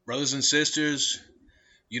Brothers and sisters,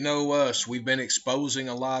 you know us. We've been exposing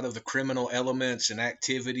a lot of the criminal elements and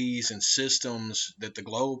activities and systems that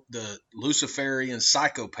the Luciferian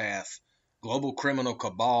psychopath, global criminal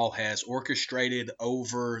cabal has orchestrated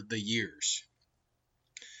over the years.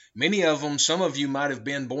 Many of them, some of you might have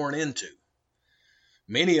been born into.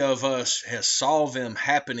 Many of us have saw them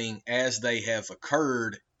happening as they have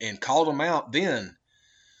occurred and called them out then,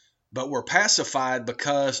 but we're pacified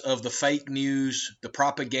because of the fake news, the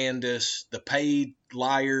propagandists, the paid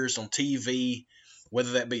liars on TV,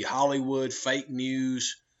 whether that be Hollywood, fake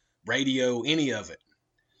news, radio, any of it.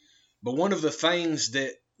 But one of the things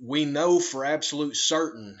that we know for absolute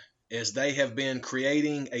certain is they have been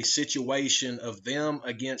creating a situation of them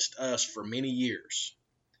against us for many years.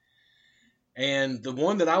 And the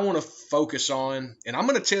one that I want to focus on, and I'm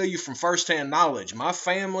going to tell you from firsthand knowledge, my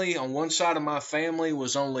family, on one side of my family,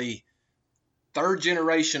 was only third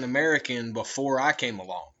generation American before I came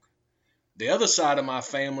along. The other side of my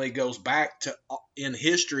family goes back to, in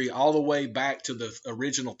history, all the way back to the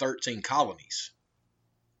original 13 colonies.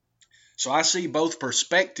 So I see both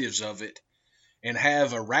perspectives of it and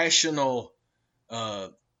have a rational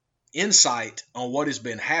insight on what has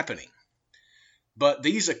been happening. But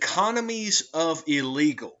these economies of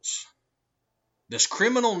illegals, this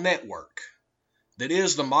criminal network that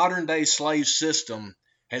is the modern day slave system,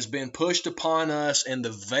 has been pushed upon us, and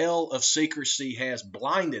the veil of secrecy has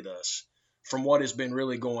blinded us from what has been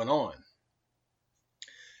really going on.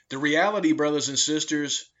 The reality, brothers and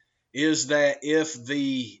sisters, is that if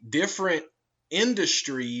the different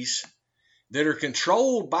industries that are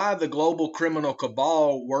controlled by the global criminal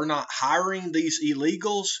cabal were not hiring these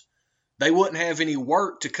illegals, they wouldn't have any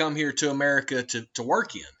work to come here to America to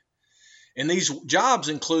work in. And these jobs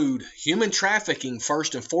include human trafficking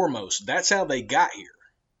first and foremost. That's how they got here.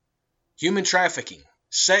 Human trafficking,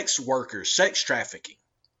 sex workers, sex trafficking.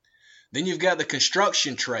 Then you've got the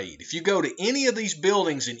construction trade. If you go to any of these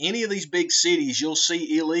buildings in any of these big cities, you'll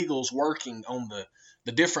see illegals working on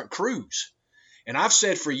the different crews. And I've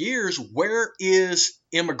said for years, where is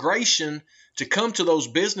immigration to come to those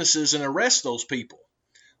businesses and arrest those people?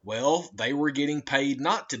 Well, they were getting paid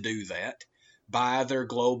not to do that by their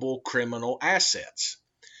global criminal assets.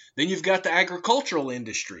 Then you've got the agricultural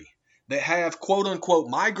industry that have quote unquote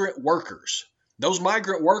migrant workers. Those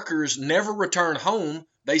migrant workers never return home.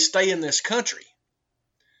 They stay in this country.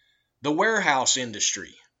 The warehouse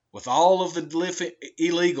industry with all of the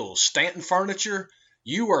illegals, Stanton Furniture,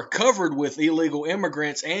 you are covered with illegal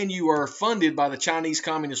immigrants and you are funded by the Chinese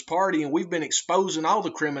Communist Party, and we've been exposing all the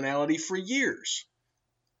criminality for years.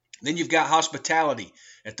 Then you've got hospitality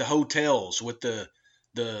at the hotels with the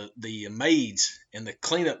maids and the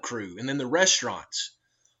cleanup crew, and then the restaurants.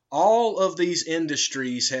 All of these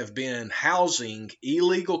industries have been housing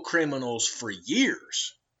illegal criminals for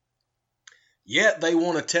years. Yet they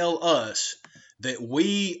want to tell us that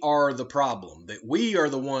we are the problem, that we are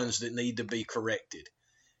the ones that need to be corrected.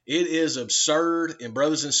 It is absurd, and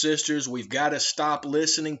brothers and sisters, we've got to stop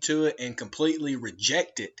listening to it and completely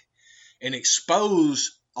reject it and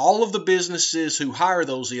expose all of the businesses who hire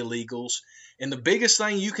those illegals. And the biggest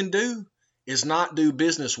thing you can do is not do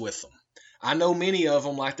business with them. I know many of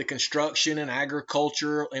them, like the construction and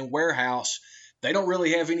agriculture and warehouse, they don't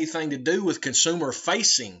really have anything to do with consumer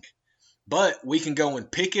facing. But we can go and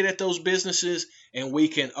picket at those businesses, and we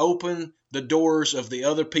can open the doors of the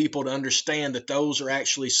other people to understand that those are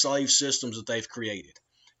actually slave systems that they've created.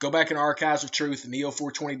 Go back in Archives of Truth at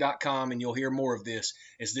neo420.com, and you'll hear more of this,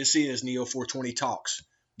 as this is Neo420 Talks,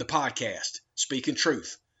 the podcast, speaking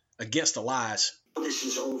truth against the lies. This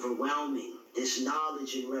is overwhelming. This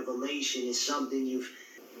knowledge and revelation is something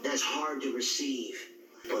that's hard to receive.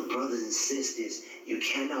 But brothers and sisters, you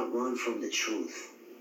cannot run from the truth.